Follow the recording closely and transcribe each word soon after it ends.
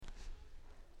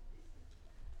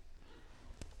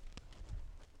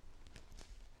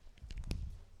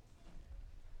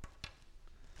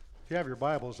If you have your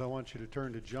Bibles, I want you to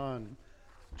turn to John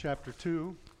chapter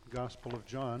 2, Gospel of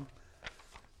John.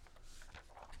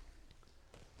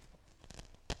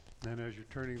 And as you're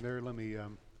turning there, let me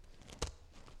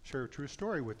share a true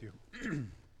story with you.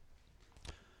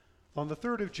 On the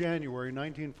 3rd of January,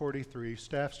 1943,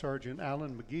 Staff Sergeant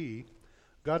Alan McGee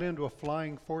got into a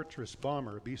Flying Fortress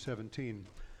bomber, a B-17,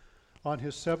 on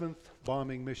his 7th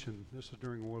bombing mission. This is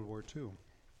during World War II.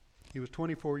 He was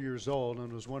 24 years old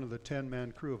and was one of the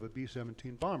 10-man crew of a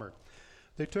B-17 bomber.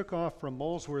 They took off from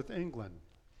Molesworth, England,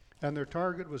 and their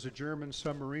target was a German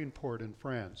submarine port in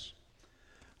France.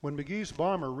 When McGee's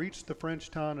bomber reached the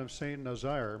French town of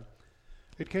Saint-Nazaire,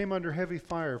 it came under heavy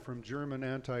fire from German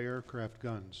anti-aircraft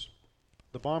guns.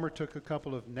 The bomber took a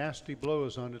couple of nasty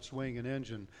blows on its wing and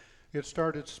engine. It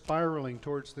started spiraling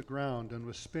towards the ground and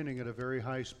was spinning at a very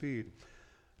high speed.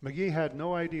 McGee had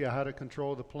no idea how to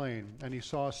control the plane, and he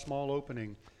saw a small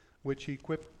opening, which he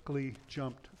quickly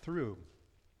jumped through.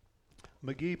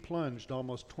 McGee plunged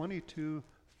almost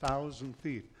 22,000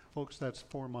 feet. Folks, that's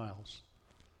 4 miles.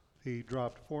 He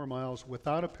dropped 4 miles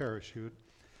without a parachute,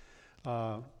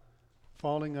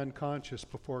 falling unconscious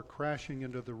before crashing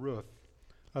into the roof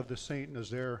of the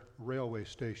Saint-Nazaire railway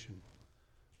station.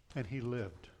 And he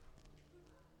lived.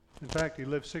 In fact, he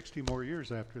lived 60 more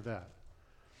years after that.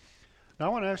 Now, I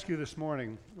want to ask you this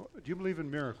morning, do you believe in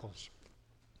miracles?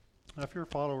 Now, if you're a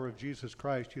follower of Jesus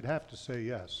Christ, you'd have to say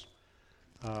yes.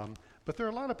 But there are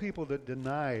a lot of people that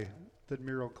deny that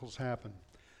miracles happen.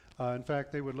 In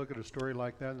fact, they would look at a story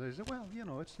like that and they say, well, you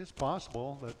know, it's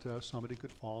possible that somebody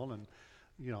could fall and,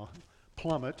 you know,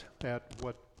 plummet at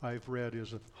what I've read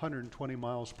is 120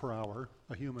 miles per hour,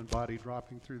 a human body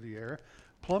dropping through the air,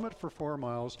 plummet for 4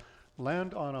 miles,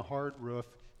 land on a hard roof,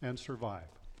 and survive.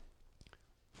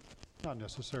 Not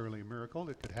necessarily a miracle,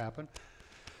 it could happen.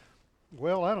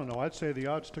 Well, I don't know, I'd say the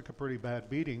odds took a pretty bad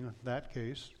beating in that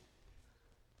case.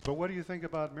 But what do you think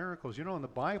about miracles? You know, in the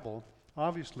Bible,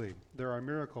 obviously, there are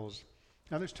miracles.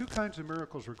 Now, there's 2 kinds of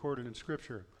miracles recorded in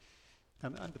Scripture.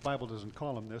 And the Bible doesn't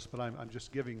call them this, but I'm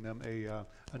just giving them a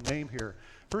name here.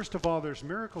 First of all, there's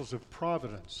miracles of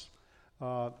providence,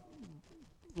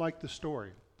 like the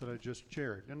story that I just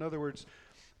shared. In other words,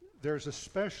 there's a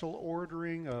special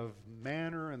ordering of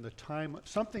manner and the time.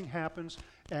 Something happens,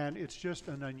 and it's just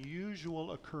an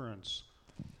unusual occurrence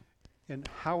in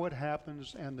how it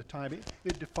happens and the time.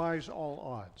 It defies all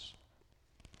odds.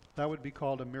 That would be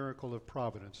called a miracle of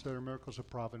providence. There are miracles of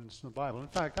providence in the Bible. In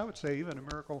fact, I would say even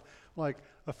a miracle like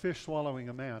a fish swallowing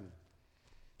a man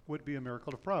would be a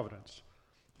miracle of providence.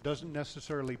 It doesn't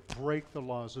necessarily break the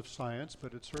laws of science,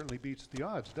 but it certainly beats the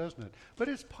odds, doesn't it? But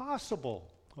it's possible,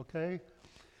 okay?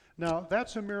 Now,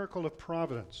 that's a miracle of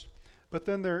providence. But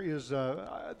then there is,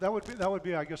 that would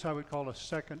be, I guess I would call a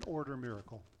second-order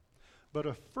miracle. But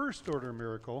a first-order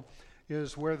miracle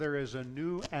is where there is a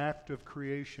new act of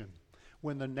creation,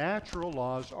 when the natural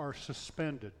laws are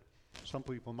suspended. Some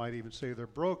people might even say they're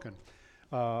broken.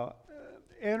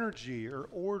 Energy or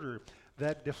order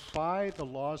that defy the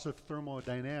laws of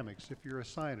thermodynamics. If you're a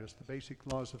scientist, the basic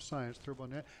laws of science,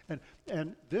 thermodynamics.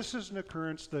 And this is an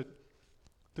occurrence that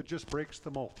just breaks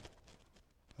the mold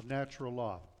of natural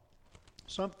law.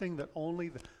 Something that only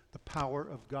the power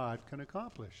of God can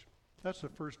accomplish. That's a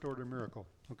first-order miracle,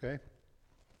 okay?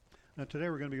 Now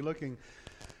today we're going to be looking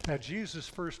at Jesus'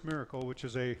 first miracle, which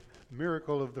is a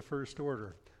miracle of the first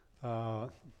order.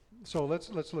 So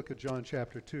let's look at John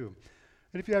chapter 2.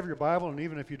 And if you have your Bible, and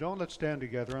even if you don't, let's stand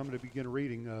together. I'm going to begin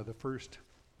reading the first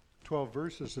 12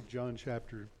 verses of John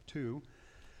chapter 2,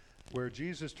 where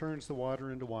Jesus turns the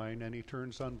water into wine and he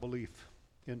turns unbelief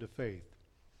into faith.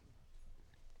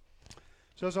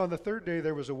 It says, on the 3rd day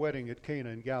there was a wedding at Cana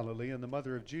in Galilee, and the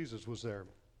mother of Jesus was there.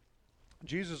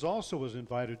 Jesus also was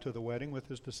invited to the wedding with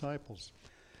his disciples.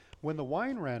 When the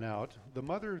wine ran out, the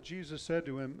mother of Jesus said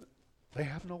to him, they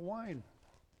have no wine.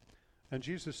 And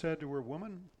Jesus said to her,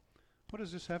 woman, what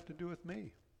does this have to do with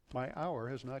me? My hour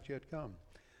has not yet come.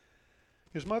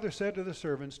 His mother said to the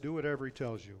servants, do whatever he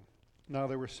tells you. Now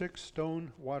there were 6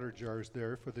 stone water jars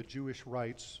there for the Jewish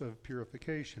rites of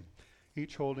purification,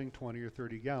 each holding 20 or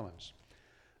 30 gallons.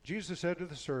 Jesus said to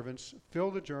the servants,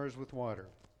 fill the jars with water.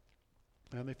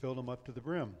 And they filled them up to the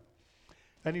brim.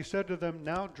 And he said to them,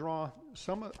 now draw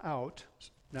some out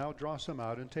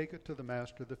and take it to the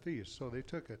master of the feast. So they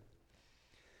took it.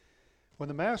 When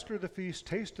the master of the feast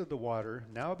tasted the water,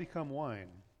 now become wine,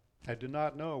 and did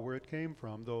not know where it came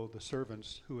from, though the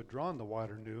servants who had drawn the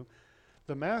water knew,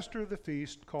 the master of the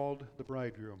feast called the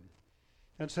bridegroom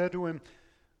and said to him,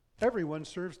 everyone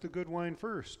serves the good wine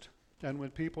first, and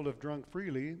when people have drunk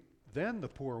freely, then the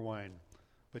poor wine.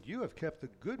 But you have kept the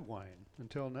good wine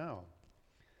until now.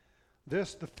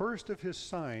 This, the first of his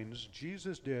signs,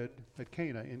 Jesus did at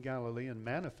Cana in Galilee and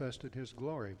manifested his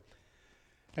glory.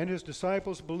 And his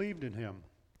disciples believed in him.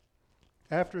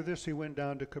 After this, he went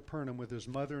down to Capernaum with his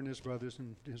mother and his brothers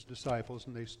and his disciples,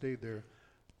 and they stayed there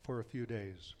for a few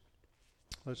days.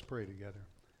 Let's pray together.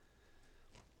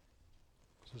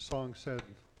 As the song said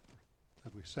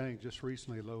that we sang just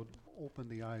recently, Lord, open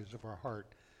the eyes of our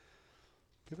heart.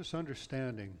 Give us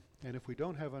understanding, and if we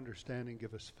don't have understanding,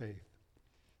 give us faith.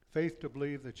 Faith to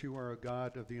believe that you are a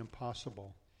God of the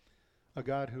impossible, a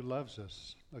God who loves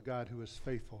us, a God who is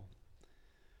faithful.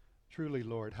 Truly,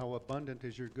 Lord, how abundant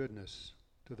is your goodness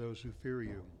to those who fear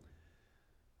you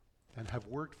and have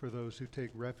worked for those who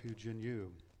take refuge in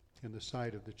you in the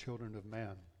sight of the children of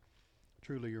man.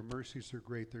 Truly, your mercies are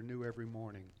great. They're new every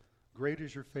morning. Great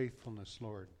is your faithfulness,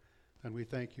 Lord, and we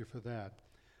thank you for that.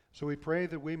 So we pray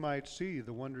that we might see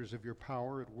the wonders of your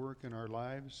power at work in our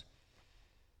lives,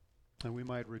 and we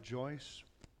might rejoice,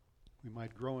 we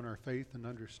might grow in our faith and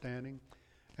understanding,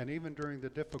 and even during the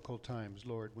difficult times,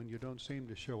 Lord, when you don't seem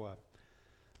to show up,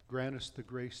 grant us the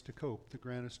grace to cope, the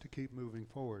grant us to keep moving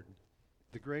forward,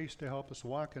 the grace to help us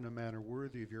walk in a manner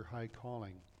worthy of your high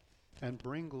calling, and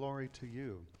bring glory to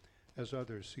you as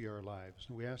others see our lives.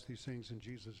 And we ask these things in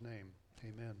Jesus' name.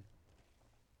 Amen.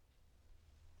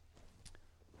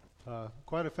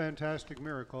 Quite a fantastic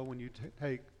miracle when you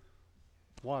take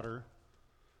water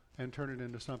and turn it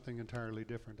into something entirely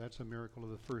different. That's a miracle of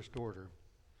the first order.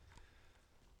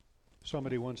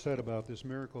 Somebody once said about this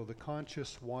miracle, the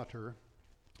conscious water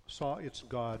saw its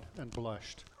God and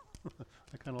blushed.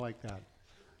 I kind of like that.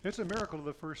 It's a miracle of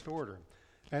the first order,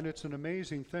 and it's an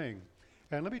amazing thing.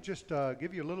 And let me just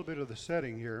give you a little bit of the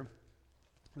setting here.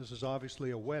 This is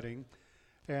obviously a wedding,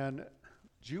 and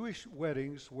Jewish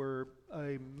weddings were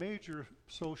a major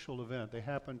social event. They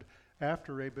happened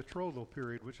after a betrothal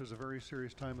period, which is a very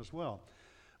serious time as well.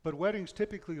 But weddings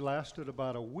typically lasted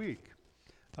about a week.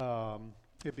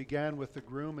 It began with the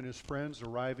groom and his friends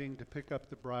arriving to pick up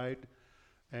the bride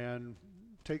and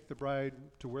take the bride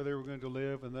to where they were going to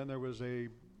live, and then there was a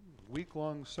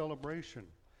week-long celebration.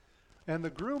 And the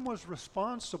groom was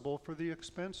responsible for the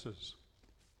expenses.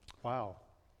 Wow.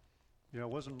 You know,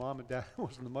 it wasn't mom and dad, it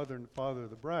wasn't the mother and father of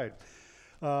the bride.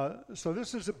 So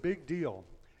this is a big deal.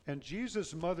 And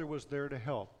Jesus' mother was there to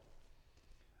help.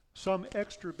 Some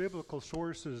extra biblical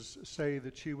sources say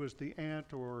that she was the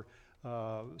aunt or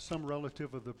some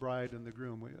relative of the bride and the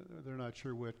groom. They're not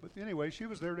sure which. But anyway, she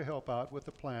was there to help out with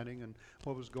the planning and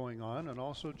what was going on. And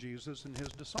also Jesus and his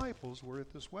disciples were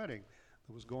at this wedding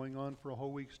that was going on for a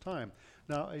whole week's time.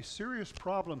 Now, a serious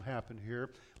problem happened here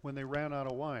when they ran out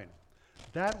of wine.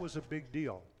 That was a big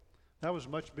deal. That was a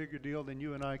much bigger deal than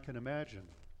you and I can imagine,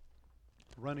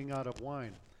 running out of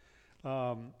wine.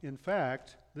 In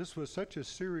fact, this was such a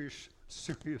serious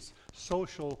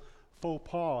social faux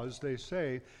pas, as they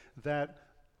say, that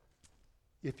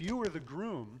if you were the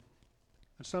groom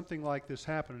and something like this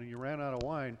happened and you ran out of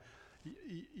wine,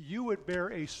 you would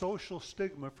bear a social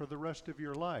stigma for the rest of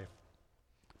your life.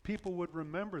 People would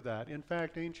remember that. In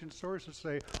fact, ancient sources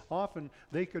say often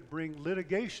they could bring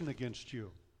litigation against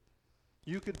you.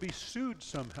 You could be sued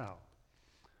somehow.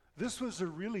 This was a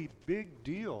really big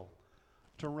deal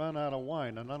to run out of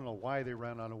wine. And I don't know why they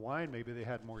ran out of wine. Maybe they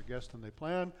had more guests than they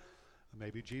planned.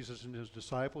 Maybe Jesus and his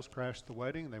disciples crashed the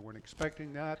wedding. They weren't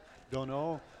expecting that. Don't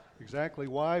know exactly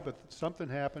why, but something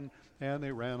happened and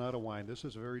they ran out of wine. This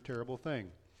is a very terrible thing.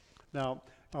 Now,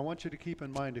 I want you to keep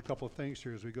in mind a couple of things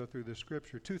here as we go through this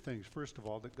scripture. Two things, first of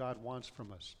all, that God wants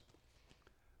from us.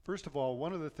 First of all,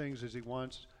 one of the things is he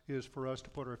wants is for us to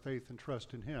put our faith and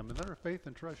trust in him. And then our faith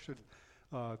and trust should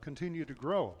continue to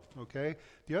grow, okay?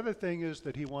 The other thing is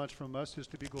that he wants from us is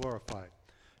to be glorified.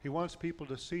 He wants people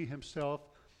to see himself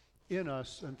in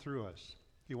us and through us.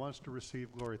 He wants to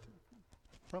receive glory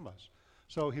from us.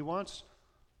 So he wants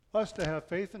us to have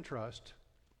faith and trust.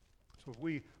 So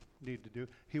we need to do.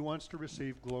 He wants to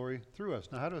receive glory through us.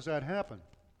 Now, how does that happen?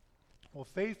 Well,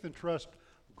 faith and trust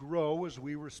grow as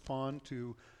we respond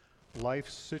to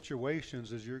life's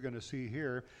situations, as you're going to see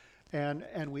here,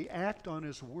 and we act on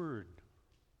his word,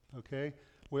 okay?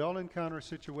 We all encounter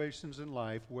situations in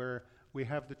life where we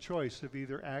have the choice of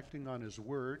either acting on his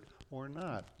word or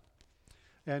not.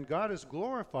 And God is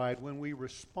glorified when we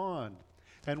respond.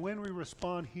 And when we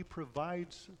respond, he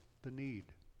provides the need.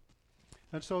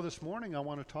 And so this morning I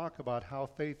want to talk about how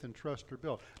faith and trust are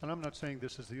built. And I'm not saying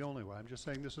this is the only way. I'm just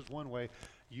saying this is one way.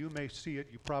 You may see it.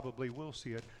 You probably will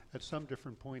see it at some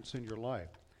different points in your life.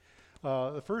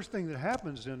 The first thing that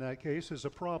happens in that case is a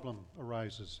problem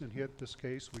arises. In this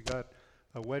case, we got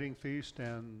a wedding feast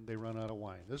and they run out of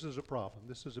wine. This is a problem.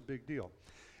 This is a big deal.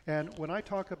 And when I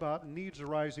talk about needs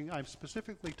arising, I'm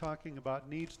specifically talking about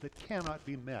needs that cannot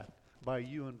be met by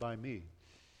you and by me,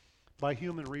 by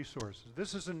human resources.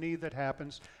 This is a need that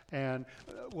happens, and,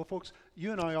 well, folks,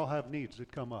 you and I all have needs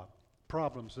that come up,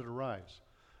 problems that arise.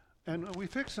 And we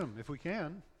fix them if we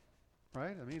can,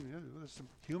 right? I mean, it's a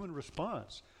human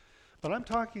response. But I'm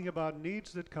talking about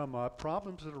needs that come up,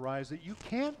 problems that arise that you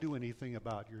can't do anything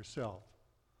about yourself.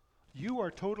 You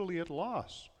are totally at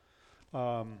loss.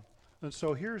 And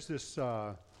so here's this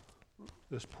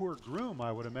poor groom,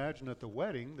 I would imagine, at the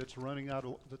wedding that's running out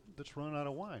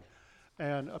of wine,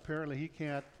 and apparently he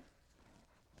can't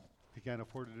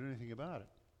afford to do anything about it.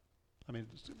 I mean,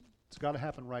 it's got to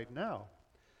happen right now.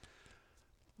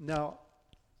 Now,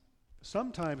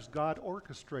 sometimes God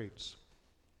orchestrates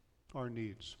our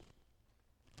needs,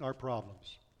 our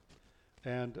problems,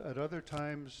 and at other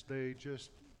times they just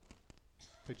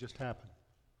happen.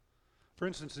 For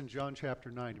instance, in John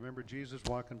chapter 9, you remember Jesus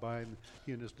walking by, and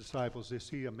he and his disciples, they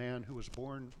see a man who was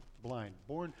born blind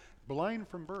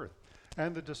from birth.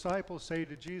 And the disciples say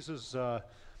to Jesus,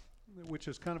 which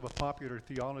is kind of a popular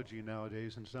theology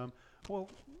nowadays in some, well,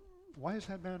 why is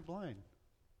that man blind?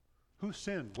 Who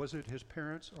sinned? Was it his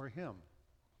parents or him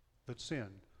that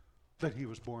sinned, that he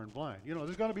was born blind? You know,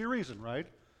 there's got to be a reason, right?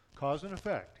 Cause and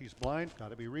effect. He's blind,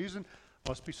 got to be a reason,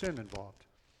 must be sin involved,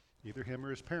 either him or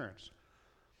his parents.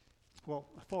 Well,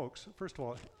 folks, first of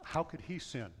all, how could he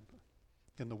sin?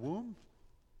 In the womb?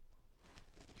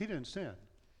 He didn't sin.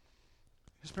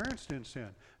 His parents didn't sin.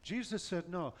 Jesus said,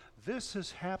 no, this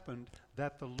has happened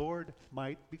that the Lord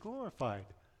might be glorified.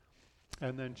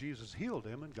 And then Jesus healed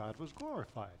him and God was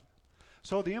glorified.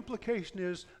 So the implication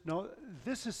is, no,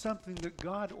 this is something that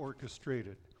God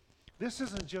orchestrated. This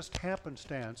isn't just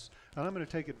happenstance, and I'm going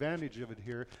to take advantage of it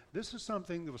here. This is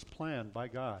something that was planned by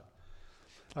God.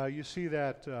 You see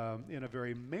that in a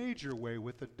very major way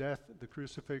with the death, the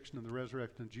crucifixion, and the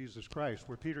resurrection of Jesus Christ,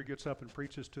 where Peter gets up and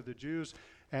preaches to the Jews,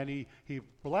 and he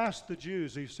blasts the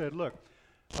Jews. He said, look,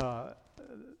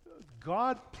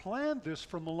 God planned this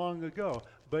from long ago,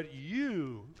 but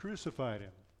you crucified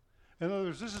him. In other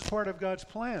words, this is part of God's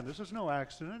plan. This is no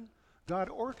accident. God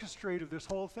orchestrated this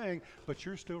whole thing, but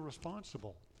you're still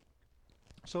responsible.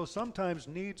 So sometimes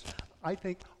needs, I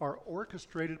think, are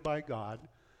orchestrated by God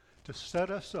to set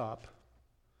us up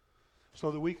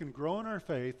so that we can grow in our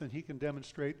faith and he can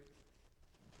demonstrate,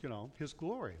 his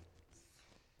glory.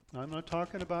 Now, I'm not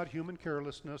talking about human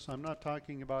carelessness. I'm not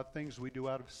talking about things we do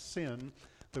out of sin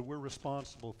that we're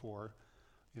responsible for.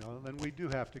 Then we do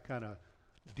have to kind of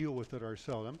deal with it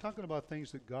ourselves. I'm talking about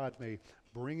things that God may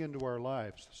bring into our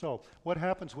lives. So what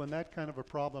happens when that kind of a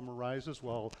problem arises?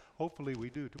 Well, hopefully we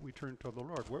turn to the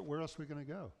Lord. Where else are we going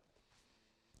to go?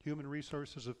 Human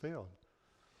resources have failed.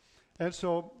 And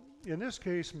so, in this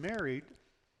case, Mary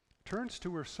turns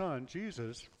to her son,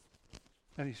 Jesus,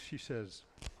 and she says,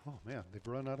 oh man, they've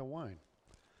run out of wine.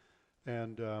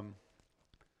 And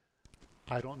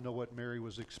I don't know what Mary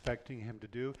was expecting him to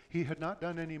do. He had not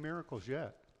done any miracles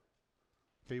yet.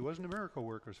 He wasn't a miracle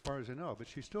worker as far as I know, but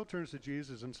she still turns to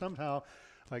Jesus, and somehow,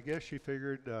 I guess she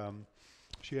figured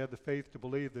she had the faith to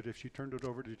believe that if she turned it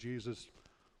over to Jesus,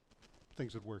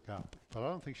 things would work out. But I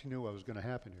don't think she knew what was going to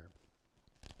happen here.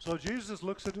 So Jesus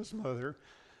looks at his mother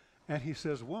and he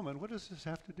says, woman, what does this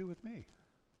have to do with me?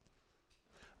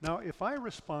 Now, if I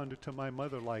responded to my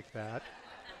mother like that,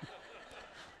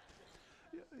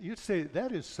 you'd say,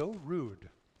 that is so rude.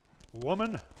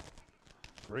 Woman,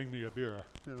 bring me a beer.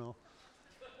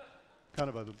 Kind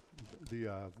of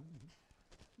the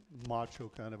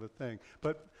macho kind of a thing.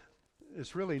 But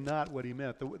it's really not what he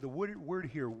meant. The word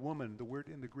here, woman, the word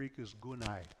in the Greek is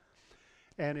gunai.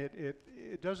 And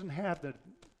it doesn't have the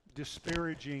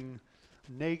disparaging,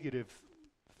 negative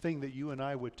thing that you and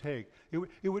I would take.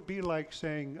 It would be like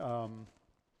saying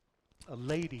a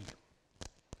lady.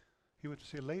 He would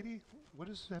say, lady, what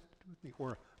does that have to do with me?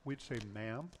 Or we'd say,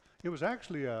 ma'am. It was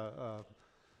actually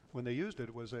when they used it,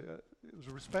 it was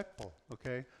respectful,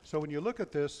 okay? So when you look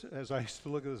at this, as I used to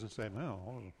look at this and say,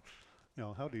 well,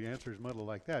 how do you answer his mother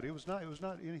like that? It was not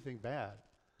anything bad.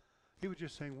 He was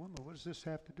just saying, woman, what does this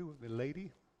have to do with me?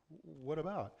 Lady, what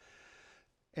about?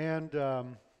 And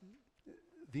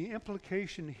the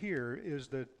implication here is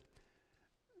that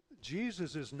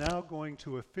Jesus is now going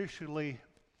to officially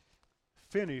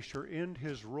finish or end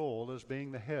his role as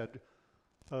being the head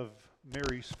of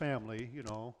Mary's family.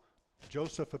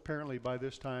 Joseph apparently by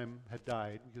this time had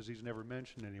died because he's never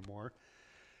mentioned anymore.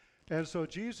 And so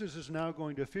Jesus is now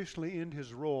going to officially end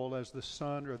his role as the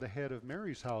son or the head of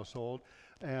Mary's household,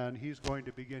 and he's going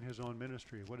to begin his own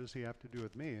ministry. What does he have to do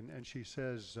with me? And she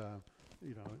says,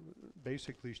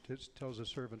 basically she tells the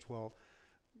servants, well,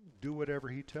 do whatever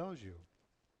he tells you.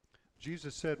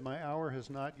 Jesus said, my hour has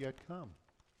not yet come.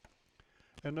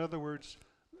 In other words,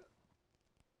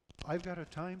 I've got a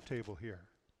timetable here.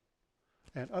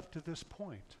 And up to this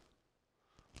point,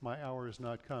 my hour has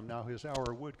not come. Now his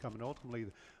hour would come, and ultimately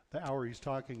the hour he's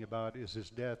talking about is his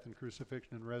death and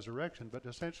crucifixion and resurrection. But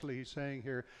essentially he's saying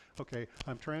here, okay,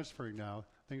 I'm transferring now.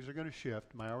 Things are going to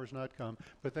shift. My hour's not come.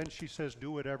 But then she says,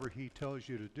 do whatever he tells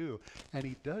you to do. And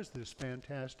he does this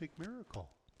fantastic miracle.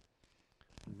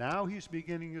 Now he's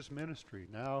beginning his ministry.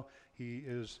 Now he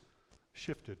is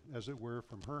shifted, as it were,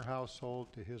 from her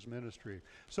household to his ministry.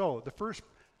 So the first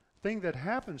thing that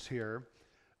happens here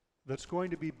that's going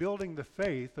to be building the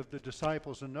faith of the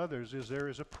disciples and others is there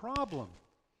is a problem.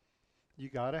 You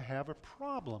got to have a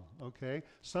problem, okay?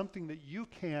 Something that you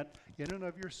can't, in and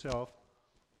of yourself,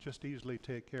 just easily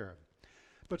take care of.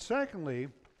 But secondly,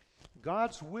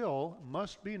 God's will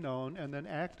must be known and then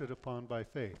acted upon by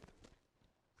faith.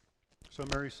 So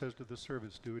Mary says to the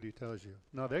servants, do what he tells you.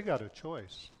 Now they got a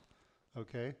choice,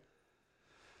 okay?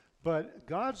 But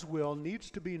God's will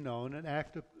needs to be known and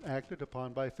acted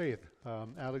upon by faith.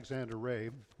 Alexander Ray,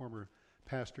 former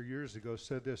pastor years ago,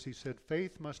 said this. He said,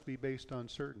 faith must be based on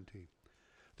certainty.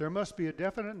 There must be a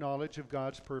definite knowledge of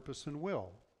God's purpose and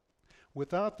will.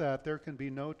 Without that, there can be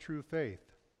no true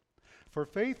faith. For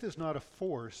faith is not a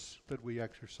force that we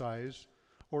exercise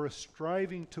or a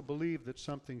striving to believe that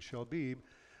something shall be,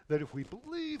 that if we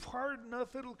believe hard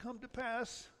enough, it'll come to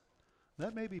pass.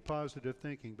 That may be positive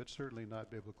thinking, but certainly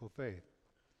not biblical faith.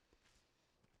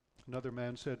 Another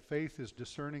man said, faith is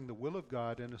discerning the will of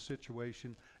God in a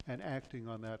situation and acting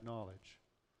on that knowledge.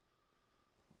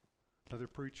 Another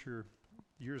preacher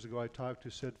years ago I talked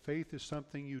to said, faith is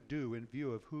something you do in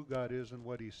view of who God is and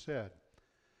what he said.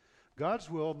 God's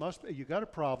will must be, you got a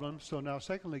problem, so now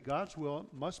secondly, God's will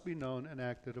must be known and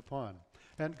acted upon.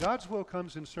 And God's will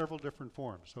comes in several different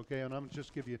forms, okay? And I'm going to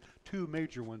just give you two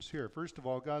major ones here. First of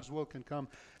all, God's will can come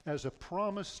as a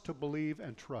promise to believe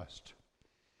and trust.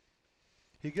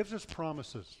 He gives us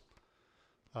promises.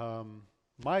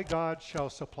 My God shall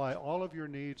supply all of your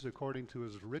needs according to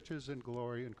his riches and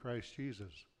glory in Christ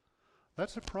Jesus.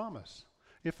 That's a promise.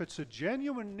 If it's a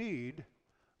genuine need,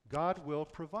 God will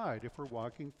provide if we're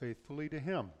walking faithfully to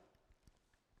him.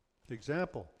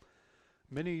 Example,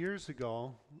 many years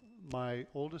ago, my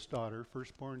oldest daughter,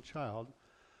 firstborn child,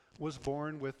 was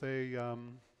born with a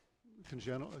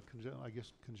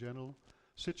congenital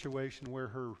situation where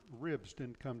her ribs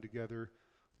didn't come together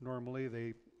normally.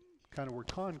 They kind of were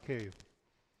concave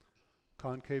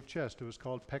chest. It was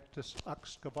called pectus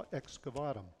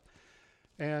excavatum.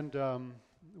 And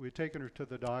we'd taken her to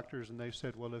the doctors, and they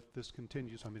said, well, if this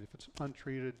continues, if it's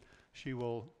untreated, she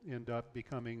will end up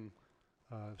becoming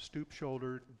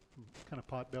stoop-shouldered, kind of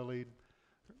pot-bellied.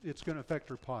 It's going to affect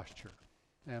her posture.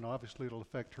 And obviously it'll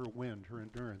affect her wind, her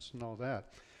endurance, and all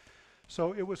that.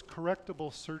 So it was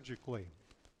correctable surgically.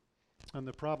 And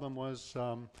the problem was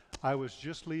I was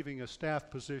just leaving a staff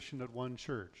position at one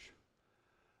church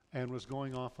and was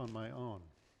going off on my own.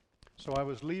 So I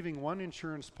was leaving one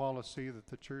insurance policy that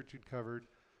the church had covered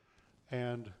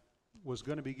and was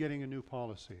going to be getting a new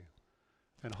policy.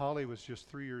 And Holly was just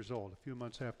 3 years old, a few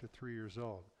months after 3 years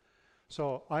old.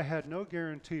 So I had no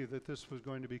guarantee that this was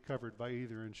going to be covered by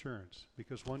either insurance,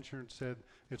 because one insurance said,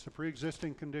 it's a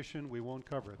pre-existing condition, we won't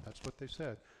cover it. That's what they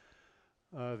said.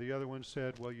 The other one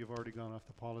said, well, you've already gone off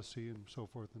the policy, and so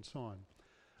forth and so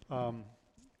on.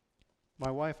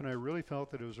 My wife and I really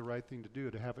felt that it was the right thing to do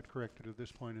to have it corrected at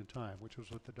this point in time, which was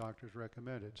what the doctors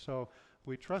recommended. So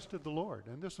we trusted the Lord.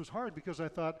 And this was hard because I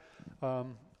thought,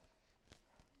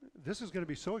 this is going to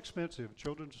be so expensive.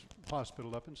 Children's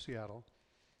Hospital up in Seattle.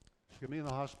 Get me in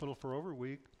the hospital for over a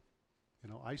week.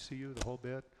 ICU, the whole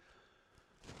bit.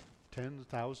 Tens,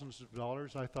 thousands of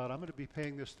dollars. I thought, I'm going to be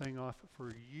paying this thing off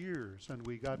for years. And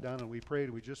we got down and we prayed.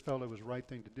 And we just felt it was the right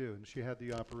thing to do. And she had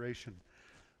the operation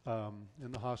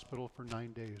in the hospital for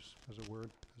 9 days, as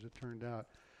it turned out.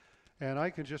 And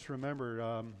I can just remember,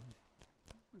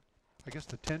 I guess,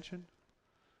 the tension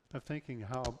of thinking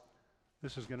how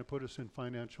this is going to put us in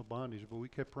financial bondage. But we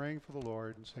kept praying for the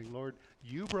Lord and saying, Lord,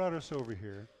 you brought us over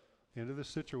here into this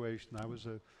situation. I was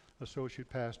a associate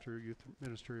pastor, youth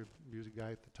minister, music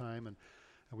guy at the time, and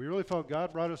we really felt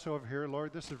God brought us over here.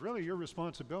 Lord, this is really your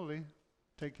responsibility.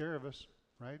 Take care of us,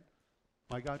 right?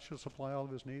 My God shall supply all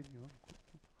of his need.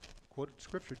 Quoted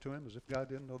scripture to him as if God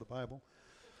didn't know the Bible.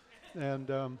 And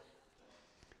I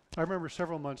remember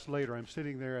several months later, I'm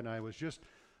sitting there, and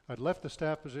I'd left the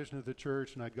staff position at the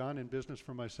church, and I'd gone in business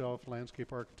for myself,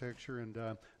 landscape architecture, and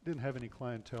didn't have any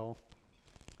clientele.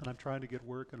 And I'm trying to get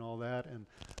work and all that, and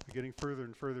I'm getting further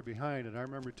and further behind. And I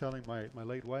remember telling my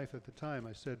late wife at the time,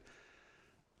 I said,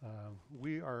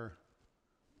 we are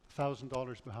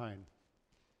 $1,000 behind.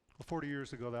 Well, 40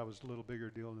 years ago, that was a little bigger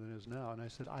deal than it is now. And I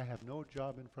said, I have no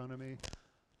job in front of me.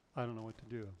 I don't know what to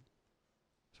do.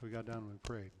 So we got down and we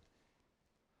prayed.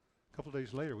 A couple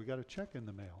days later, we got a check in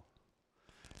the mail.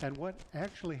 And what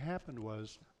actually happened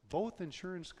was both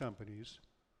insurance companies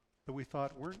that we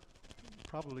thought weren't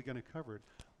probably going to cover it,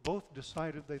 both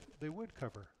decided they would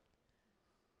cover.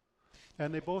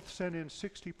 And they both sent in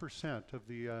 60% of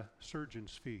the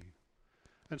surgeon's fee.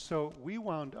 And so we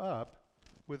wound up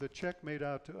with a check made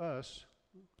out to us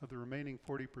of the remaining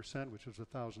 40%, which was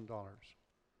 $1,000.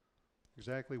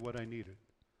 Exactly what I needed.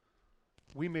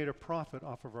 We made a profit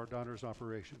off of our daughter's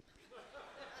operation.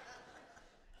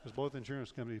 Because both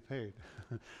insurance companies paid.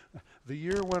 The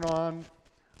year went on.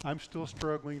 I'm still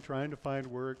struggling, trying to find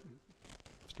work,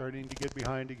 starting to get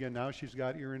behind again. Now she's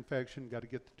got ear infection, got to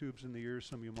get the tubes in the ears.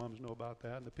 Some of you moms know about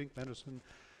that, and the pink medicine.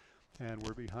 And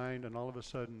we're behind, and all of a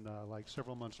sudden, like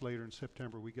several months later in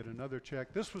September, we get another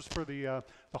check. This was for the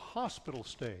hospital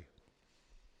stay.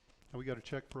 And we got a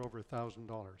check for over $1,000,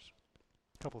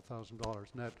 a couple $1,000,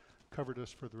 and that covered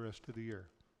us for the rest of the year.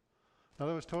 Now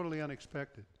that was totally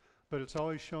unexpected, but it's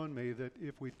always shown me that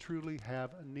if we truly have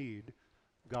a need,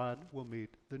 God will meet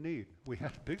the need. We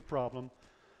had a big problem.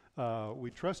 We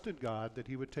trusted God that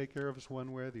he would take care of us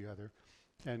one way or the other,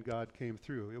 and God came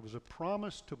through. It was a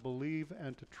promise to believe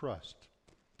and to trust.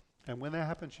 And when that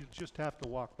happens, you just have to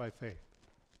walk by faith.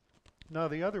 Now,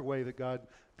 the other way that God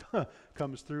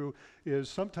comes through is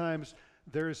sometimes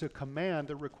there is a command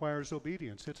that requires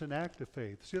obedience. It's an act of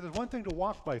faith. See, there's one thing to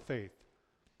walk by faith.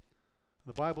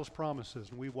 The Bible's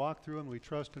promises, and we walk through and we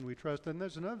trust and we trust. And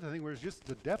there's another thing where it's just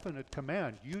the definite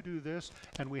command. You do this,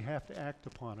 and we have to act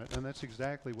upon it. And that's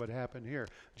exactly what happened here.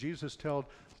 Jesus told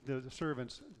the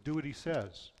servants, do what he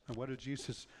says. And what did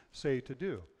Jesus say to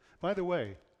do? By the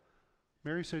way,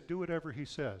 Mary said, do whatever he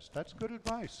says. That's good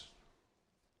advice.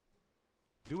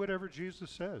 Do whatever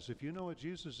Jesus says. If you know what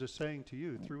Jesus is saying to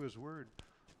you through his word,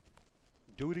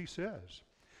 do what he says.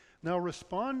 Now,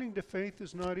 responding to faith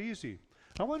is not easy.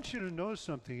 I want you to know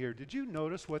something here. Did you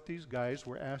notice what these guys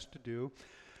were asked to do?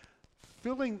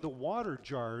 Filling the water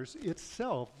jars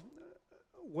itself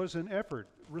was an effort.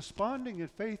 Responding in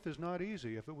faith is not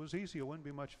easy. If it was easy, it wouldn't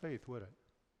be much faith, would it?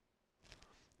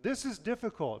 This is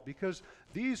difficult because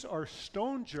these are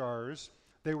stone jars.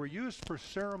 They were used for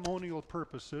ceremonial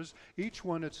purposes. Each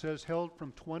one, it says, held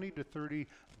from 20 to 30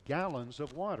 gallons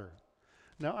of water.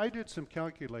 Now, I did some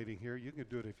calculating here. You can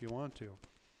do it if you want to.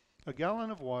 A gallon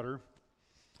of water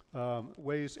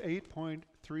weighs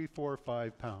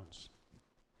 8.345 pounds.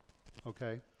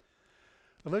 Okay?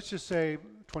 And let's just say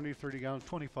 20 to 30 gallons,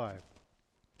 25.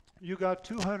 You got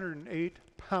 208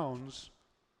 pounds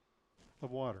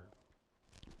of water,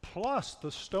 plus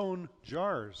the stone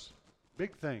jars,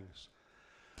 big things.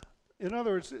 In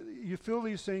other words, you fill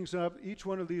these things up, each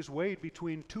one of these weighed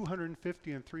between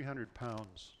 250 and 300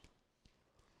 pounds.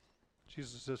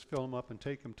 Jesus says, fill them up and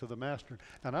take them to the master.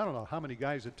 And I don't know how many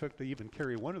guys it took to even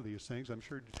carry one of these things. I'm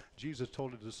sure Jesus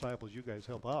told the disciples, you guys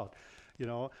help out, you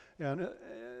know. And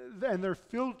they're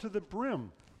filled to the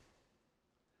brim.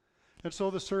 And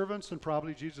so the servants and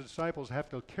probably Jesus' disciples have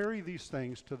to carry these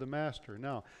things to the master.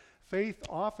 Now, faith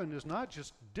often is not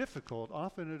just difficult.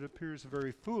 Often it appears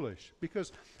very foolish.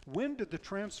 Because when did the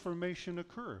transformation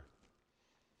occur?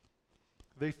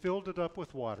 They filled it up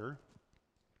with water.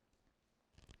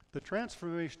 The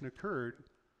transformation occurred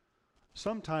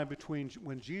sometime between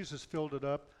when Jesus filled it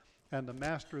up and the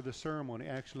master of the ceremony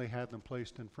actually had them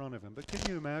placed in front of him. But can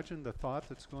you imagine the thought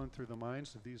that's going through the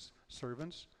minds of these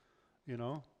servants? You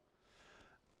know?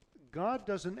 God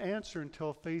doesn't answer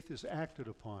until faith is acted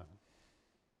upon.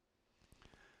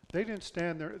 They didn't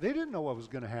stand there. They didn't know what was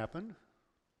going to happen.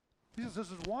 He says,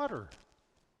 this is water.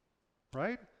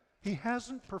 Right? He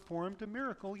hasn't performed a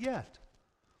miracle yet.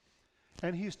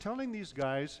 And he's telling these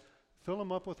guys, fill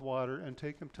them up with water and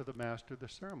take them to the master of the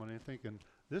ceremony. And thinking,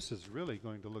 this is really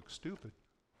going to look stupid.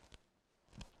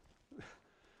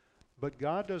 But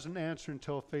God doesn't answer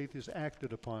until faith is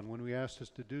acted upon when we ask us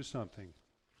to do something.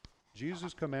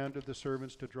 Jesus commanded the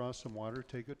servants to draw some water,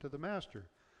 take it to the master.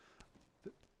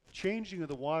 The changing of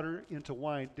the water into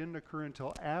wine didn't occur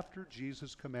until after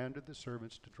Jesus commanded the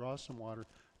servants to draw some water,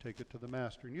 take it to the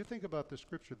master. And you think about the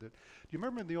scripture that, do you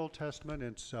remember in the Old Testament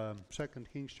in 2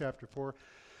 Kings chapter 4,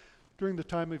 during the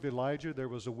time of Elijah, there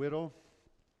was a widow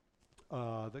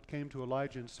that came to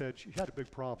Elijah and said she had a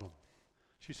big problem.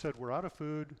 She said, we're out of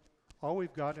food. All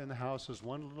we've got in the house is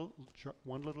one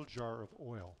little jar of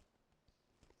oil.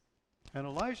 And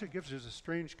Elijah gives us a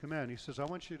strange command. He says, I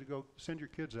want you to go send your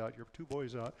kids out, your 2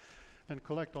 boys out, and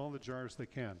collect all the jars they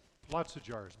can. Lots of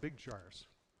jars, big jars.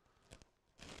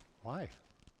 Why?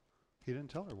 He didn't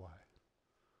tell her why.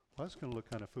 Well, that's going to look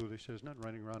kind of foolish, isn't it,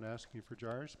 running around asking for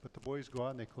jars? But the boys go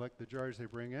out and they collect the jars they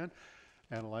bring in.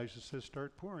 And Elijah says,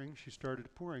 start pouring. She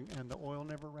started pouring, and the oil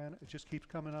never ran. It just keeps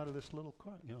coming out of this little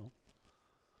cup,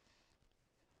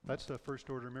 That's the first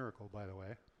order miracle, by the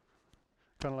way.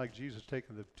 Kind of like Jesus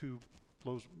taking the two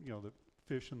loaves, the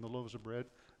fish and the loaves of bread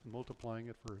and multiplying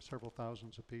it for several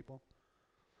thousands of people.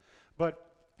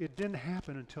 But it didn't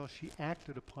happen until she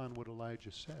acted upon what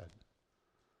Elijah said,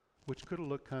 which could have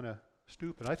looked kind of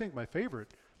stupid. I think my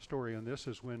favorite story on this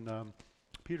is when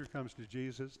Peter comes to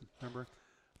Jesus, remember?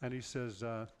 And he says,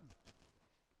 the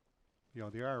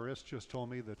IRS just told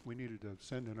me that we needed to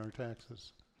send in our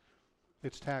taxes.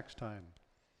 It's tax time.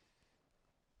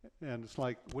 And it's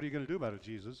like, what are you going to do about it,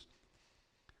 Jesus?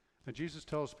 And Jesus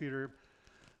tells Peter,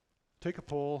 take a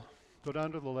pole, go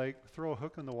down to the lake, throw a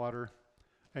hook in the water,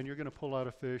 and you're going to pull out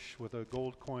a fish with a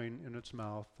gold coin in its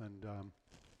mouth, and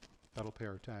that'll pay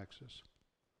our taxes.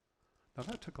 Now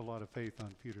that took a lot of faith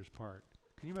on Peter's part.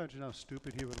 Can you imagine how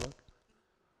stupid he would look?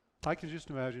 I can just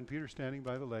imagine Peter standing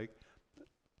by the lake,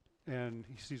 and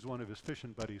he sees one of his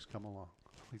fishing buddies come along.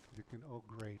 He's thinking, oh,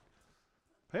 great.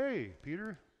 Hey,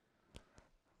 Peter,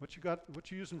 what you got? What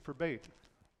you using for bait?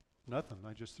 Nothing.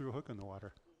 I just threw a hook in the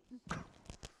water.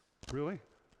 Really?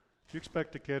 Do you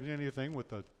expect to catch anything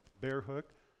with a bare hook?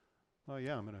 Oh,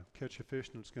 yeah, I'm going to catch a fish,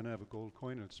 and it's going to have a gold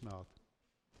coin in its mouth.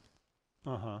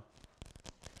 Uh-huh.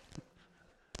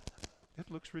 It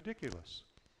looks ridiculous.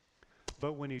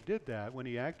 But when he did that, when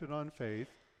he acted on faith,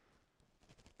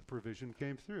 the provision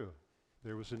came through.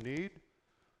 There was a need,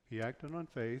 he acted on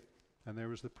faith, and there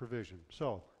was the provision.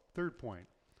 So, third point,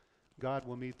 God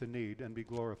will meet the need and be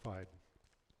glorified.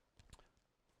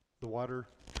 The water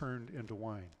turned into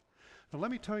wine. Now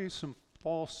let me tell you some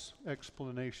false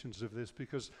explanations of this,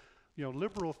 because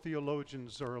liberal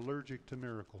theologians are allergic to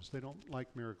miracles. They don't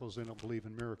like miracles. They don't believe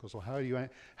in miracles. Well,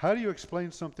 how do you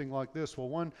explain something like this? Well,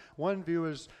 one view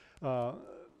is the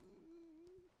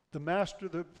master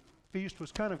of the feast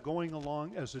was kind of going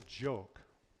along as a joke.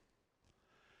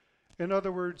 In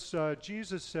other words,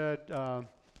 Jesus said,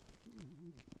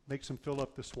 makes him fill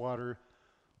up this water.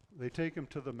 They take him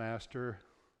to the master,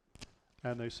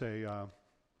 and they say,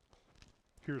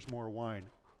 here's more wine.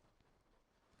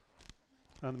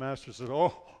 And the master said,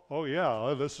 oh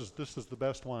yeah, this is the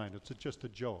best wine. It's just a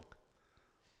joke.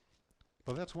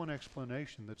 Well, that's one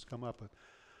explanation that's come up with.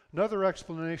 Another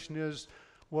explanation is,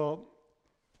 well,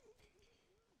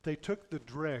 they took the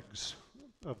dregs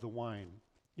of the wine,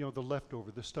 the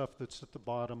leftover, the stuff that's at the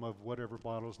bottom of whatever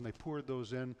bottles, and they poured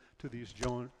those into these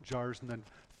jars and then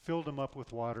filled them up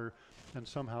with water, and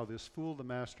somehow this fooled the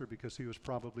master because he was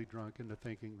probably drunk into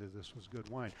thinking that this was good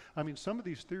wine. I mean, some of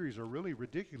these theories are really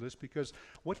ridiculous, because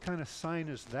what kind of sign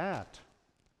is that?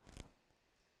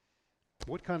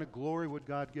 What kind of glory would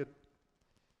God get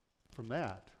from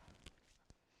that?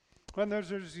 And there's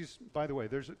these, by the way,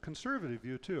 there's a conservative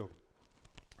view too.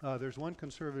 There's one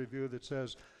conservative view that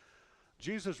says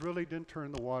Jesus really didn't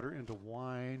turn the water into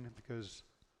wine because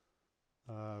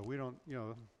we don't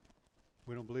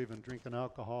believe in drinking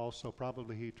alcohol, so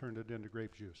probably he turned it into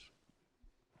grape juice.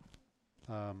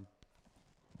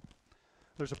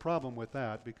 There's a problem with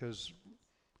that, because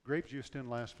grape juice didn't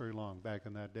last very long back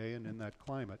in that day and in that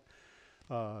climate.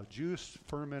 Juice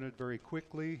fermented very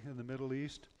quickly in the Middle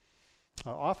East.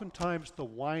 Oftentimes the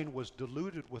wine was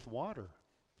diluted with water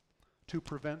to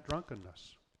prevent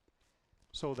drunkenness.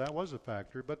 So that was a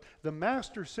factor. But the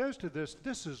master says to this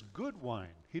is good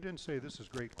wine. He didn't say this is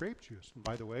great grape juice. And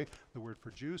by the way, the word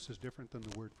for juice is different than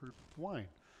the word for wine.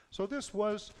 So this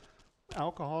was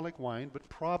alcoholic wine, but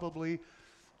probably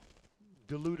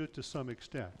diluted to some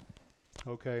extent.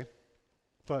 Okay?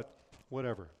 But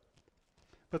whatever.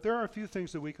 But there are a few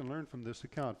things that we can learn from this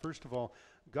account. First of all,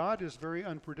 God is very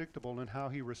unpredictable in how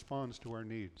he responds to our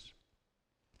needs.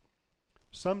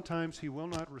 Sometimes he will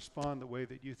not respond the way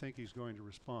that you think he's going to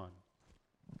respond.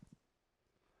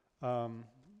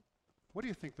 What do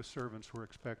you think the servants were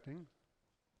expecting?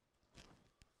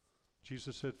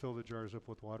 Jesus said, fill the jars up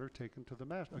with water, take them to the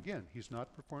master. Again, he's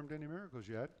not performed any miracles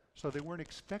yet, so they weren't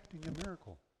expecting a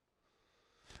miracle.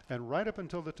 And right up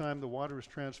until the time the water was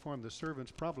transformed, the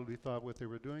servants probably thought what they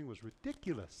were doing was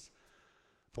ridiculous.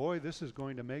 Boy, this is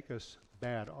going to make us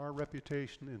bad. Our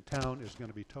reputation in town is going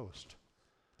to be toast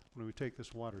when we take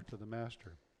this water to the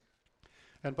master.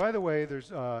 And by the way,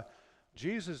 there's no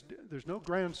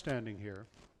grandstanding here,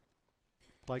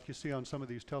 like you see on some of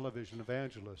these television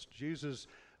evangelists. Jesus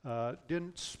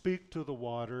didn't speak to the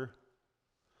water.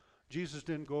 Jesus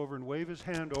didn't go over and wave his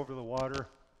hand over the water.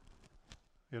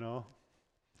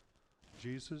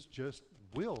 Jesus just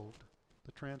willed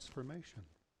the transformation,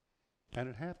 and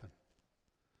it happened.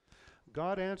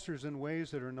 God answers in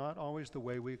ways that are not always the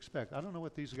way we expect. I don't know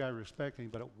what these guys were expecting,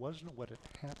 but it wasn't what had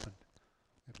happened.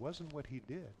 It wasn't what he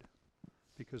did,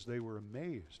 because they were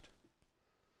amazed.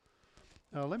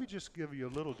 Now, let me just give you a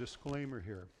little disclaimer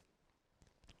here.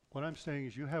 What I'm saying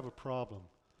is you have a problem,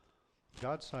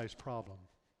 God-sized problem,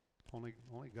 only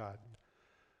God.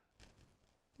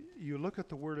 You look at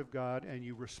the Word of God and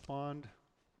you respond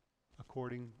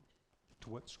according to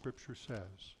what Scripture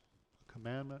says, a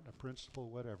commandment, a principle,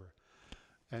 whatever,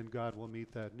 and God will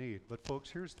meet that need. But folks,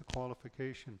 here's the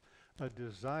qualification. A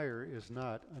desire is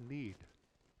not a need.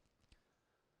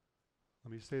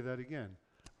 Let me say that again.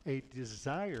 A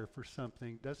desire for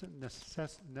something doesn't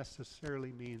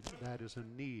necessarily mean that is a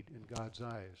need in God's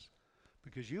eyes.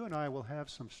 Because you and I will have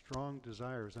some strong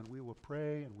desires, and we will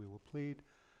pray and we will plead.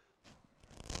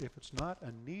 If it's not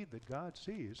a need that God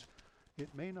sees, it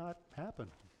may not happen.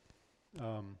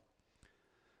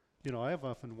 I have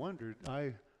often wondered,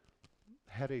 I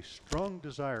had a strong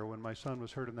desire when my son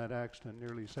was hurt in that accident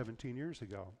nearly 17 years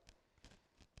ago,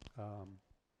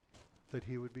 that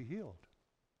he would be healed.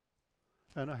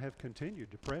 And I have continued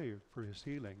to pray for his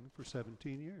healing for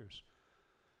 17 years.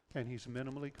 And he's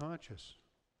minimally conscious,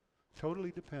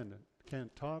 totally dependent,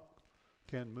 can't talk,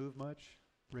 can't move much,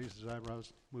 raise his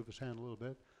eyebrows, move his hand a little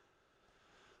bit.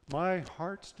 My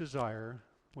heart's desire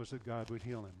was that God would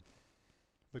heal him.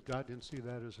 But God didn't see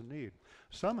that as a need.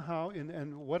 Somehow,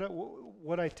 and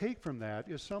what I take from that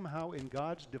is somehow in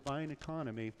God's divine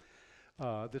economy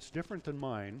that's different than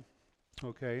mine,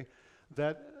 okay,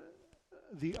 that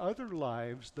the other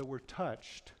lives that were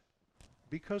touched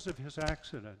because of his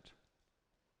accident,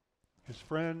 his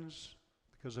friends,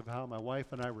 because of how my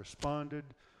wife and I responded,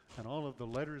 and all of the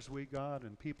letters we got,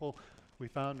 and people we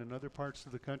found in other parts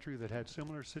of the country that had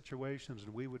similar situations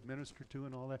and we would minister to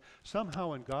and all that.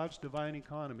 Somehow in God's divine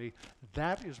economy,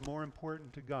 that is more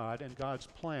important to God and God's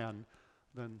plan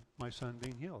than my son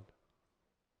being healed.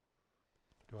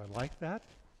 Do I like that?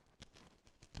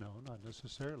 No, not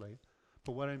necessarily.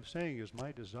 But what I'm saying is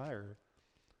my desire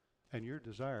and your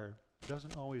desire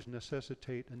doesn't always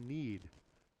necessitate a need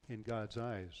in God's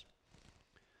eyes.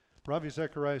 Ravi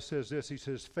Zacharias says this, he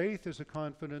says, faith is a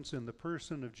confidence in the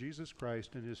person of Jesus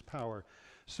Christ and his power,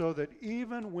 so that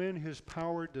even when his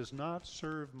power does not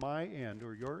serve my end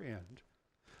or your end,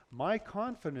 my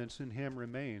confidence in him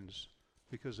remains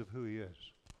because of who he is.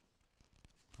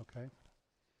 Okay?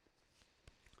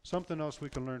 Something else we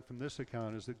can learn from this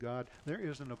account is that there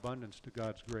is an abundance to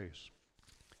God's grace.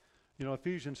 You know,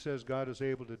 Ephesians says God is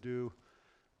able to do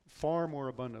far more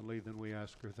abundantly than we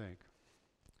ask or think.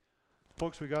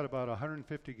 Folks, we got about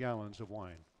 150 gallons of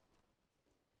wine.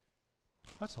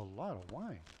 That's a lot of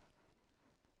wine.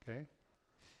 Okay?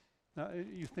 Now,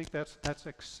 you think that's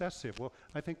excessive. Well,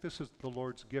 I think this is the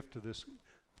Lord's gift to this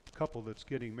couple that's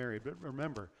getting married. But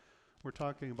remember, we're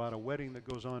talking about a wedding that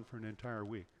goes on for an entire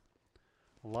week.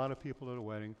 A lot of people at a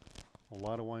wedding, a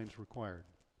lot of wine's required.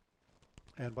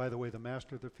 And by the way, the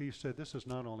master of the feast said, this is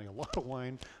not only a lot of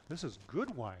wine, this is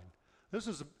good wine. This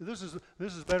is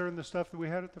better than the stuff that we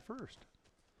had at the first.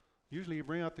 Usually you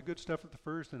bring out the good stuff at the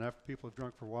first, and after people have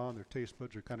drunk for a while and their taste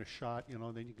buds are kind of shot,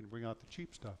 then you can bring out the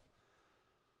cheap stuff.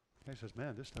 He says,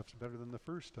 man, this stuff's better than the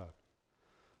first stuff.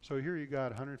 So here you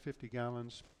got 150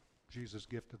 gallons, Jesus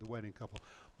gifted the wedding couple,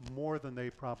 more than they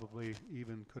probably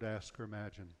even could ask or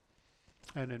imagine.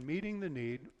 And in meeting the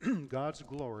need, God's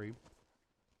glory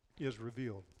is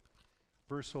revealed.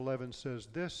 Verse 11 says,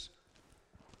 this,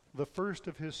 the first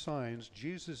of his signs,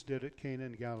 Jesus did at Cana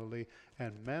in Galilee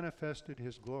and manifested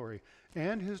his glory.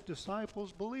 And his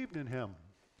disciples believed in him.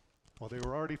 Well, they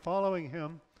were already following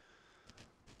him,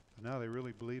 but now they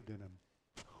really believed in him.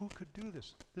 Who could do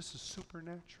this? This is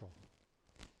supernatural.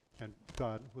 And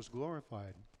God was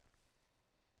glorified.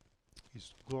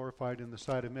 He's glorified in the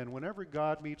sight of men. Whenever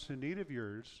God meets a need of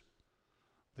yours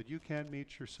that you can't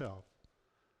meet yourself,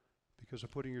 because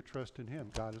of putting your trust in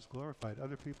him, God is glorified.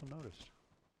 Other people notice.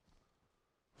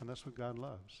 And that's what God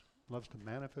loves. Loves to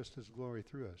manifest his glory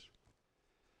through us.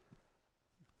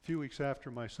 A few weeks after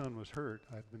my son was hurt,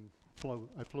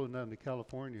 I'd flown down to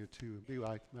California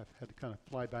I had to kind of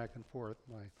fly back and forth.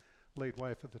 My late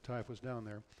wife at the time was down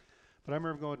there. But I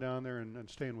remember going down there and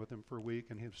staying with him for a week,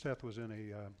 and Seth was in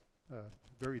a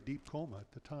very deep coma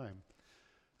at the time.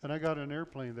 And I got an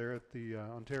airplane there at the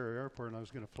Ontario airport, and I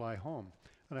was going to fly home.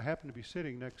 And I happened to be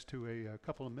sitting next to a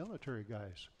couple of military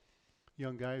guys,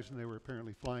 young guys, and they were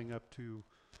apparently flying up to,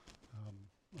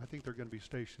 I think they're going to be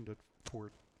stationed at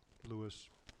Fort Lewis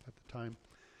at the time.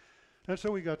 And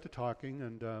so we got to talking,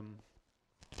 and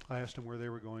I asked them where they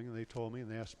were going, and they told me, and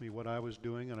they asked me what I was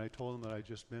doing, and I told them that I'd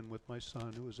just been with my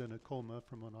son who was in a coma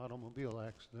from an automobile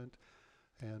accident,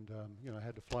 And, I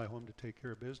had to fly home to take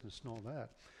care of business and all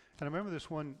that. And I remember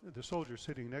the soldier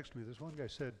sitting next to me, this one guy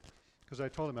said, because I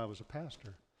told him I was a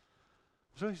pastor.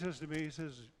 So he says to me, he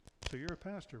says, "So you're a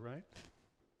pastor, right?"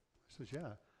 I says,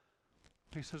 "Yeah."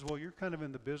 He says, "Well, you're kind of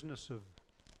in the business of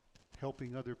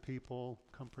helping other people,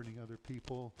 comforting other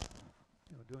people,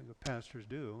 doing what pastors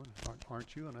do,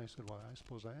 aren't you?" And I said, "Well, I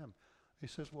suppose I am." He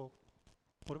says, "Well,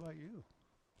 what about you?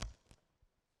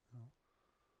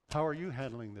 How are you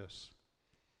handling this?"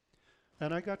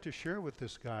 And I got to share with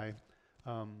this guy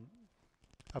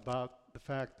about the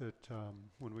fact that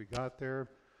when we got there,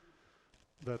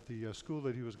 that the school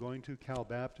that he was going to, Cal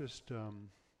Baptist,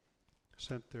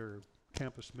 sent their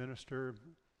campus minister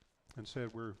and said,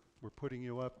 we're putting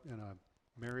you up in a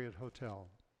Marriott hotel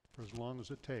for as long as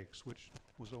it takes, which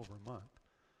was over a month.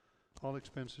 All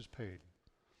expenses paid.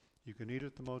 You can eat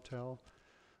at the motel.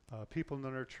 People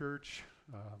in our church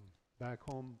back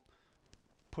home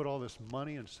put all this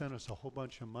money and sent us a whole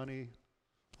bunch of money.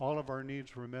 All of our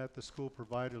needs were met. The school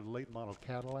provided a late model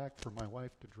Cadillac for my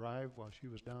wife to drive while she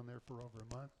was down there for over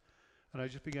a month. And I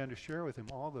just began to share with him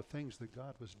all the things that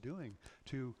God was doing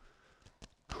to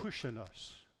cushion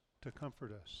us, to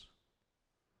comfort us,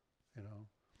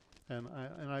 And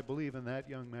I believe in that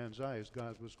young man's eyes,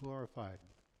 God was glorified.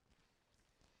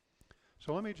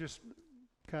 So let me just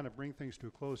kind of bring things to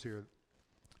a close here.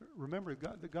 Remember,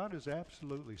 God is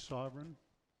absolutely sovereign.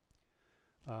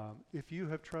 If you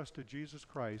have trusted Jesus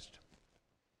Christ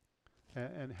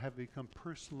and have become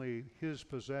personally His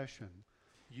possession,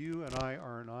 you and I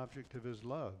are an object of His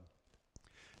love.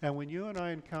 And when you and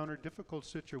I encounter difficult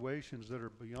situations that are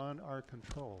beyond our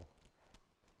control,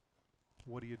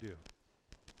 what do?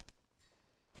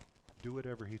 Do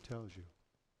whatever He tells you.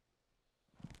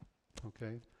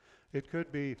 Okay? It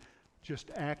could be just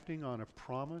acting on a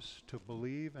promise to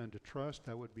believe and to trust.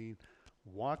 That would be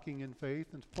walking in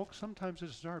faith. And folks, sometimes this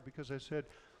is hard because I said,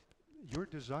 your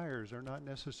desires are not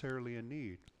necessarily a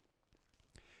need.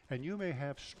 And you may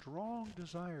have strong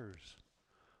desires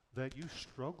that you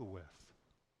struggle with.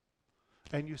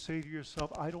 And you say to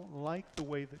yourself, I don't like the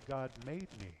way that God made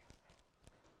me.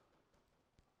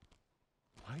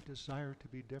 I desire to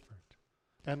be different.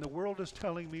 And the world is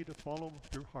telling me to follow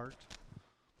your heart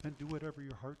and do whatever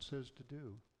your heart says to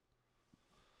do.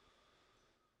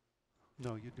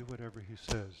 No, you do whatever He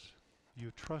says.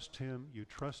 You trust Him, you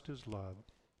trust His love.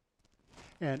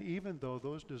 And even though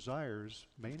those desires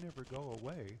may never go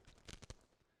away,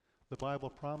 the Bible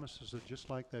promises that, just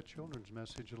like that children's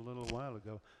message a little while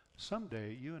ago,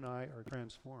 someday you and I are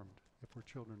transformed if we're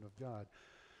children of God.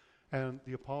 And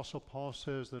the Apostle Paul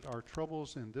says that our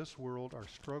troubles in this world, our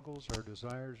struggles, our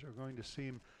desires are going to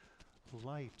seem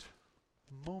light,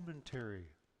 momentary.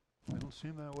 They don't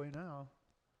seem that way now.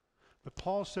 But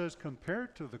Paul says,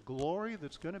 compared to the glory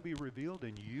that's going to be revealed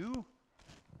in you,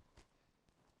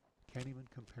 can't even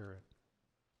compare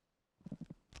it.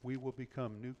 We will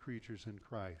become new creatures in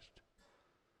Christ.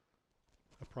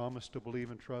 A promise to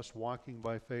believe and trust, walking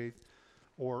by faith,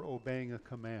 or obeying a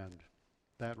command.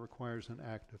 That requires an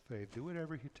act of faith. Do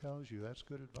whatever He tells you. That's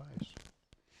good advice.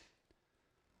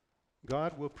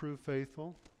 God will prove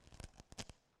faithful,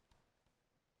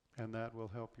 and that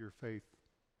will help your faith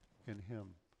in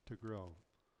Him to grow.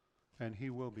 And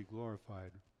He will be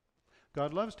glorified.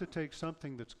 God loves to take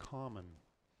something that's common,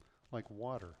 like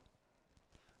water,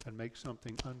 and make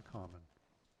something uncommon,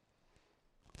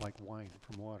 like wine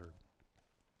from water.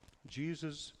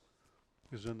 Jesus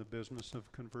is in the business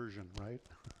of conversion, right?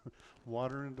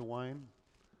 Water into wine,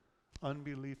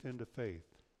 unbelief into faith,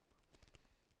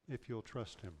 if you'll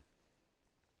trust Him.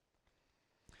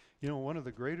 One of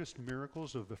the greatest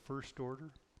miracles of the first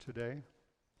order today,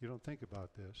 you don't think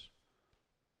about this,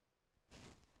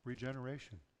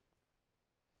 regeneration.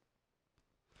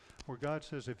 Where God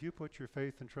says, if you put your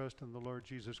faith and trust in the Lord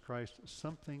Jesus Christ,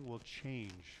 something will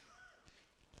change.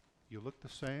 You look the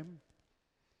same.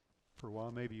 For a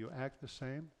while, maybe you act the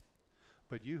same.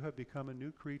 But you have become a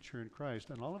new creature in Christ.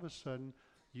 And all of a sudden,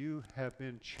 you have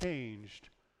been changed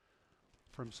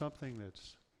from something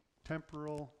that's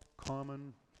temporal,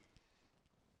 common.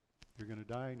 You're going to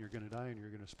die, and you're going to die, and you're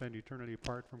going to spend eternity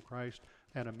apart from Christ.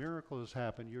 And a miracle has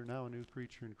happened. You're now a new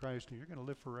creature in Christ, and you're going to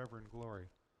live forever in glory.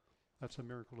 That's a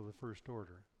miracle of the first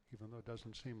order, even though it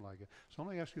doesn't seem like it. So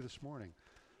let me ask you this morning.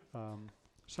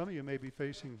 Some of you may be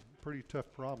facing a pretty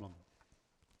tough problem.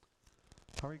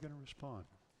 How are you going to respond?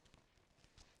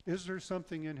 Is there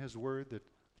something in His Word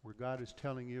where God is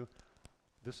telling you,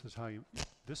 this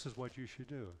is what you should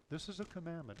do? This is a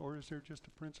commandment, or is there just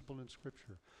a principle in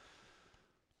Scripture?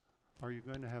 Are you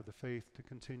going to have the faith to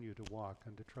continue to walk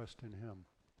and to trust in Him?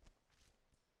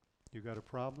 You got a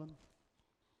problem?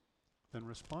 then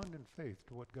respond in faith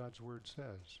to what God's word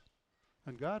says.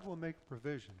 And God will make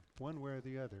provision, one way or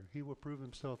the other. He will prove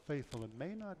himself faithful. It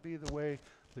may not be the way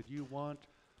that you want,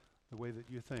 the way that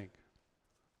you think,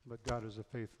 but God is a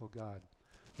faithful God.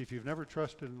 If you've never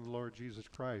trusted in the Lord Jesus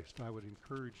Christ, I would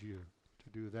encourage you to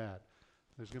do that.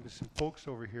 There's going to be some folks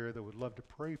over here that would love to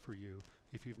pray for you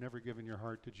if you've never given your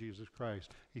heart to Jesus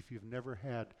Christ, if you've never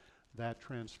had that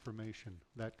transformation,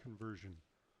 that conversion.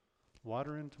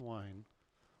 Water into wine,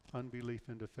 unbelief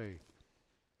into faith.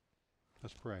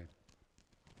 Let's pray.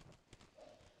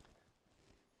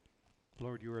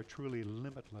 Lord, you are truly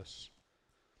limitless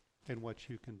in what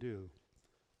you can do.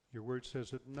 Your word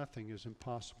says that nothing is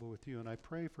impossible with you, and I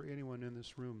pray for anyone in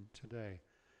this room today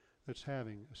that's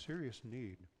having a serious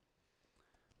need,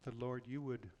 that, Lord, you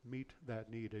would meet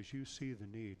that need as you see the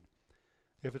need.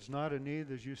 If it's not a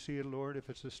need as you see it, Lord, if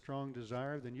it's a strong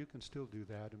desire, then you can still do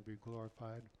that and be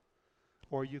glorified.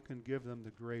 Or you can give them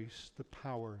the grace, the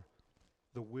power,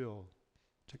 the will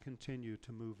to continue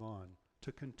to move on,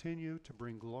 to continue to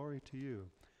bring glory to you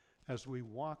as we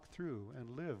walk through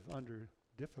and live under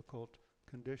difficult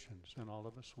conditions, and all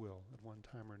of us will at one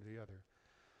time or the other.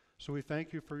 So we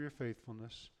thank you for your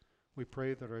faithfulness. We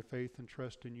pray that our faith and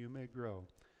trust in you may grow.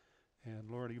 And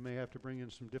Lord, you may have to bring in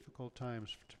some difficult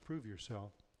times to prove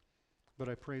yourself, but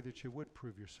I pray that you would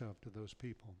prove yourself to those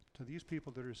people, to these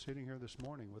people that are sitting here this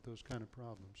morning with those kind of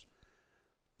problems.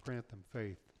 Grant them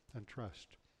faith and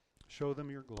trust. Show them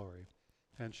your glory,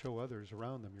 and show others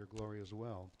around them your glory as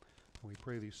well. And we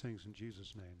pray these things in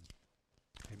Jesus'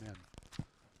 name. Amen.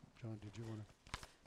 John, did you want to?